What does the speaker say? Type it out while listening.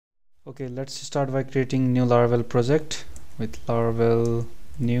Okay, let's start by creating new Laravel project with Laravel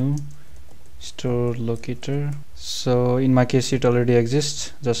new Storelocator. So in my case it already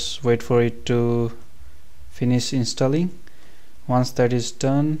exists, just wait for it to finish installing. Once that is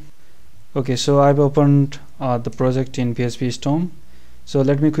done, okay, so I've opened the project in PHP Storm. So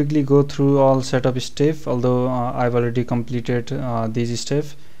let me quickly go through all setup steps, although I've already completed these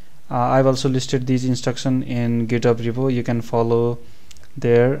steps. I've also listed these instructions in GitHub repo. You can follow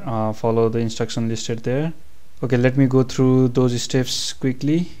there, follow the instruction listed there. Okay, let me go through those steps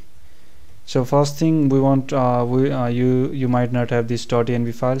quickly. So first thing we want, you might not have this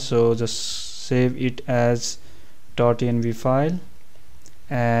 .env file, so just save it as .env file,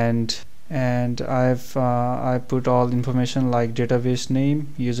 and I put all information like database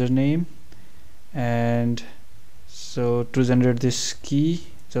name, username, and so to generate this key,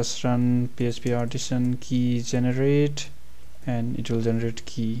 just run php artisan key generate, and it will generate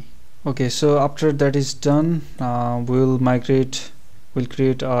key. Okay, so after that is done, we'll create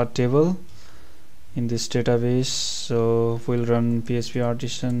a table in this database. So we'll run php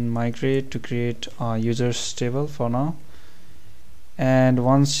artisan migrate to create a users table for now, and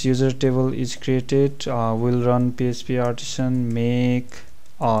once user table is created, we'll run php artisan make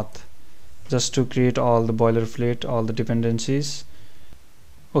auth just to create all the boilerplate, all the dependencies.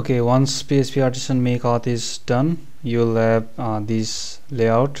 Okay, once php artisan make auth is done, you'll have this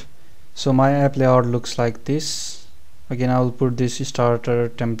layout. So my app layout looks like this. Again, I will put this starter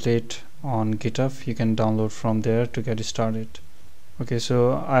template on GitHub. You can download from there to get started. Okay,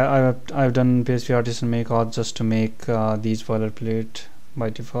 so I've done php artisan make auth just to make these boilerplate by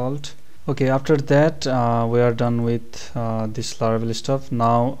default. Okay, after that we are done with this Laravel stuff.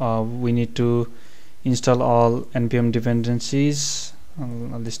 Now we need to install all npm dependencies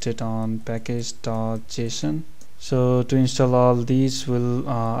listed on package.json. So to install all these,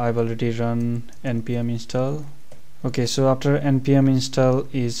 I've already run npm install. Okay, so after npm install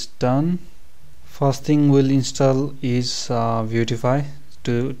is done, first thing we'll install is vuetify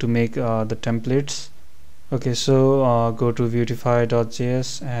to make the templates. Okay, so go to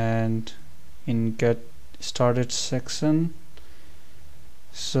vuetify.js and in get started section.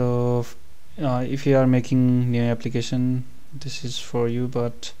 So if you are making new application, this is for you,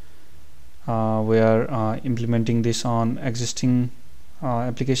 but we are implementing this on existing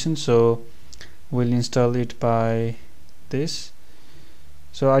application, so we'll install it by this.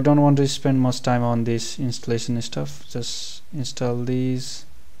 So I don't want to spend much time on this installation stuff. Just install these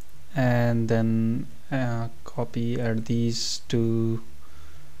and then copy, add these to,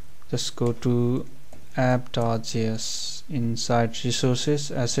 just go to app.js, inside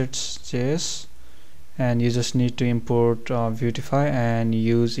resources assets.js, and you just need to import vuetify and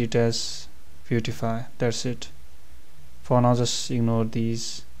use it as vuetify. That's it. For now, just ignore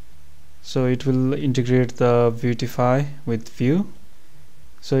these. So it will integrate the vuetify with Vue.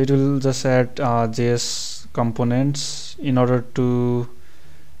 So it will just add JS components. In order to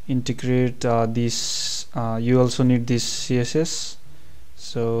integrate these, you also need this CSS.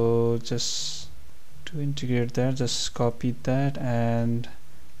 So just to integrate that, just copy that, and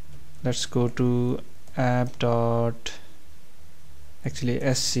let's go to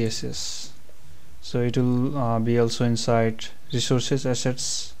SCSS. So it will be also inside resources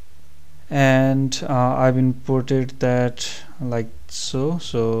assets, and I've imported that like so.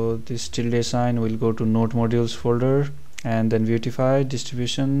 So this tilde sign will go to node modules folder, and then vuetify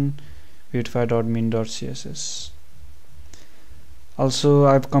distribution vuetify.min.css. Also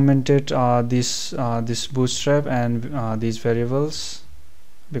I've commented this bootstrap and these variables,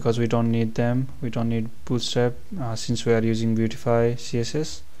 because we don't need them. We don't need bootstrap since we are using vuetify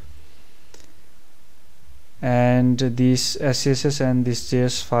CSS. And this SCSS and this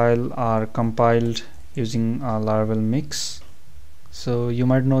JS file are compiled using Laravel mix. So you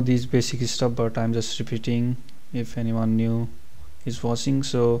might know these basic stuff, but I'm just repeating if anyone new is watching.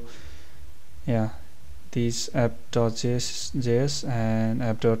 So yeah, these app.js and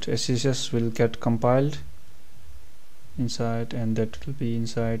app.scss will get compiled inside, and that will be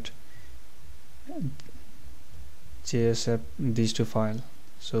inside JS app, these two files.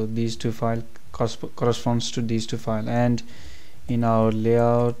 So these two files corresponds to these two files, and in our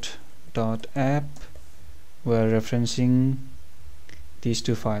layout.app we are referencing these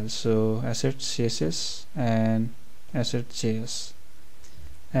two files, so assets.css and assets.js.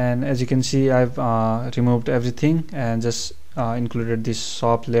 And as you can see, I've removed everything and just included this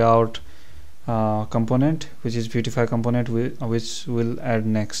shop layout component, which is vuetify component, which we'll add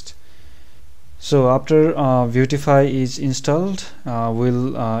next. So after vuetify is installed,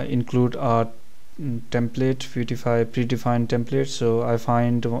 we'll include a template, Vuetify predefined template. So I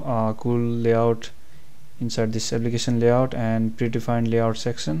find a cool layout inside this application layout and predefined layout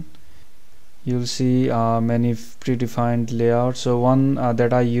section. You'll see many predefined layouts. So one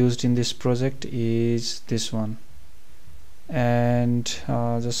that I used in this project is this one, and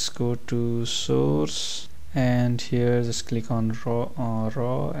just go to source, and here just click on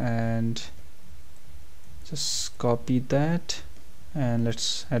raw and just copy that, and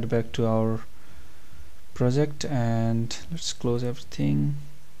let's head back to our project and let's close everything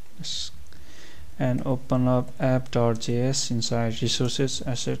and open up app.js inside resources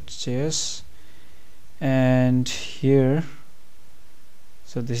assets.js, and here,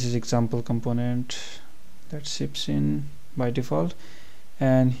 so this is example component that ships in by default,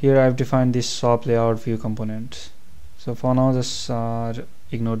 and here I've defined this shop layout view component. So for now just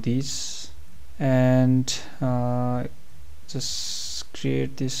ignore these and just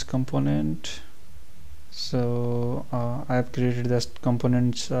create this component. So I've created this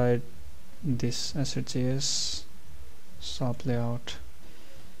component inside this asset.js shop layout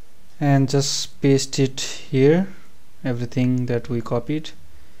and just paste it here, everything that we copied.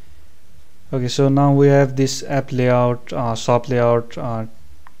 Okay, so now we have this app layout shop layout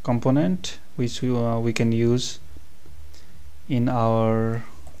component which we can use in our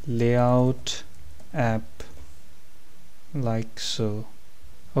layout app like so.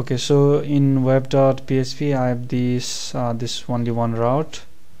 Okay, so in web.php I have this only one route,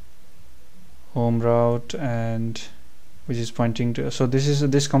 home route, and which is pointing to, so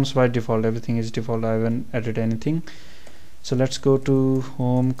this comes by default, everything is default, I haven't added anything. So let's go to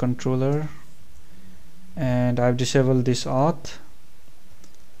home controller and I've disabled this auth.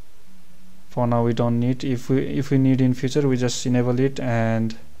 For now we don't need, if we need in future we just enable it,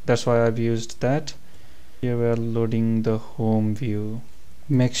 and that's why I've used that. Here we are loading the home view.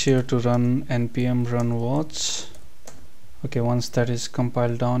 Make sure to run npm run watch. Okay, once that is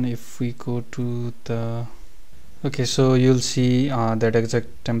compiled down, if we go to the, okay, so you'll see that exact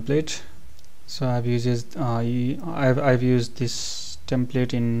template. So I've used this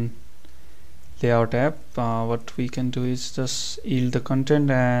template in layout app. What we can do is just yield the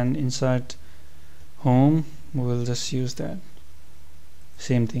content, and inside home we'll just use that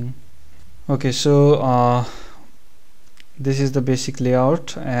same thing. Okay, so this is the basic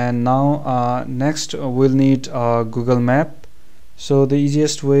layout, and now next we'll need a Google Map. So the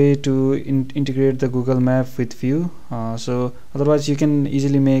easiest way to integrate the Google Map with Vue, so otherwise you can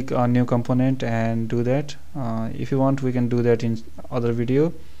easily make a new component and do that. If you want, we can do that in other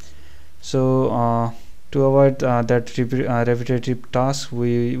video. So to avoid that repetitive task,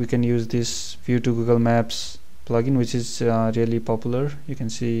 we can use this Vue to Google Maps plugin, which is really popular. You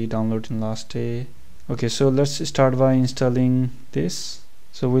can see download in last day. Okay, so let's start by installing this.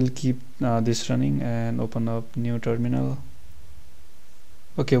 So we'll keep this running and open up new terminal.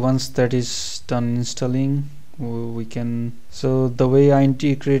 Okay, once that is done installing, we can, so the way I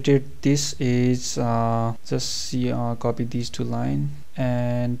integrated this is just copy these two lines,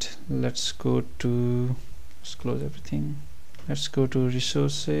 and let's go to, let's close everything, let's go to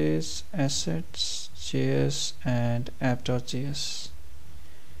resources assets.js and app.js,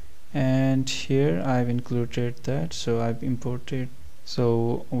 and here I've included that, so I've imported,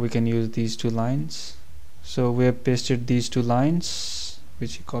 so we can use these two lines. So we have pasted these two lines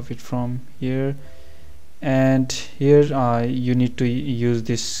which you copied from here, and here you need to use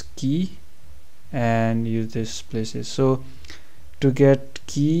this key and use this places. So to get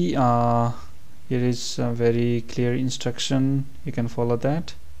key, here is a very clear instruction, you can follow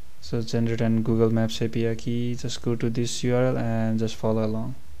that. So generate and Google Maps API key, just go to this URL and just follow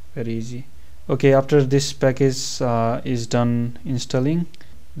along, very easy. Okay, after this package is done installing,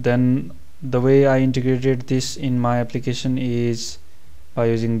 then the way I integrated this in my application is by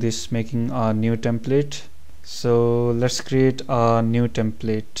using this, making a new template. So let's create a new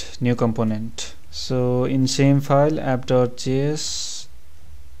template, new component. So in same file app.js,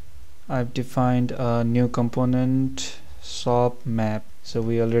 I've defined a new component shop map. So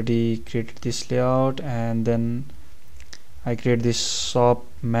we already created this layout, and then I create this shop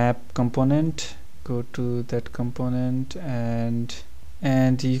map component. Go to that component, and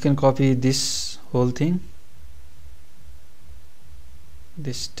you can copy this whole thing,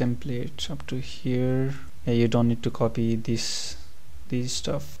 this template up to here. Yeah, you don't need to copy these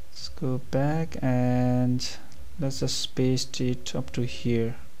stuff. Let's go back and let's just paste it up to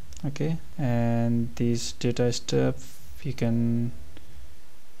here. Okay, and this data stuff you can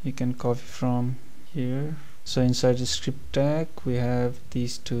copy from here. So inside the script tag we have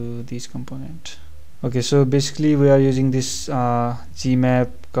these component. Okay, so basically we are using this gmap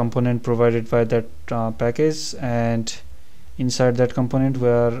component provided by that package, and inside that component we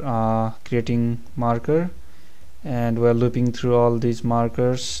are creating marker, and we're looping through all these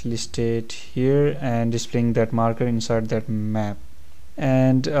markers listed here and displaying that marker inside that map.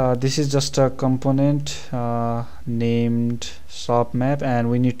 And this is just a component named shop map, and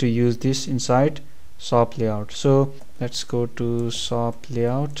we need to use this inside shop layout. So let's go to shop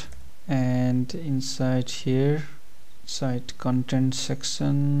layout, and inside here, inside content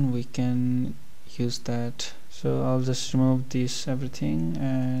section, we can use that. So I'll just remove this everything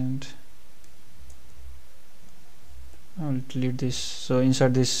and I'll delete this. So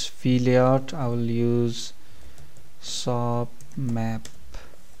inside this v layout I will use shop map,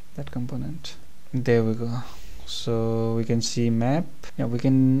 that component. There we go. So we can see map. Yeah, we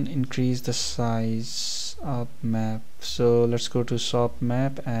can increase the size of map. So let's go to shop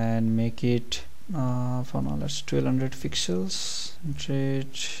map and make it for now let's 1200 pixels. 100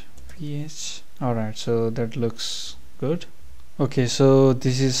 ph. Alright, so that looks good. Okay, so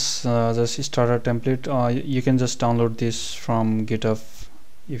this is just starter template. You can just download this from GitHub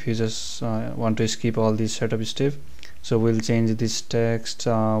if you just want to skip all these setup steps. So we'll change this text,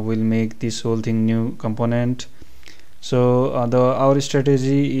 we'll make this whole thing new component. So our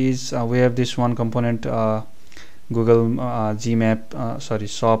strategy is we have this one component Google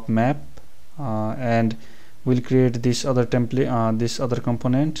shop map, and we'll create this other template, this other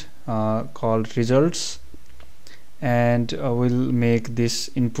component called results, and we'll make this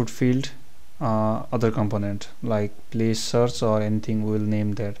input field other component like place search or anything, we'll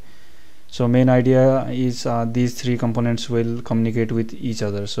name that. So main idea is these three components will communicate with each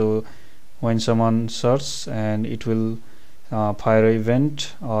other. So when someone searches, and it will fire an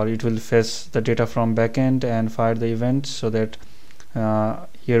event, or it will fetch the data from backend and fire the event, so that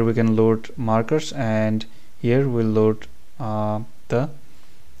here we can load markers, and here we'll load the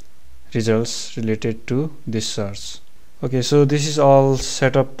results related to this search. Okay, so this is all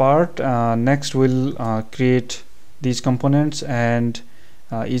setup part. Next we'll create these components, and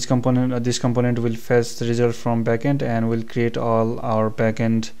each component, this component will fetch the result from backend, and we'll create all our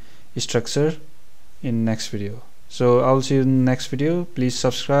backend structure in next video. So I'll see you in the next video. Please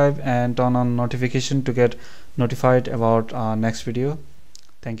subscribe and turn on notification to get notified about next video.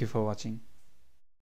 Thank you for watching.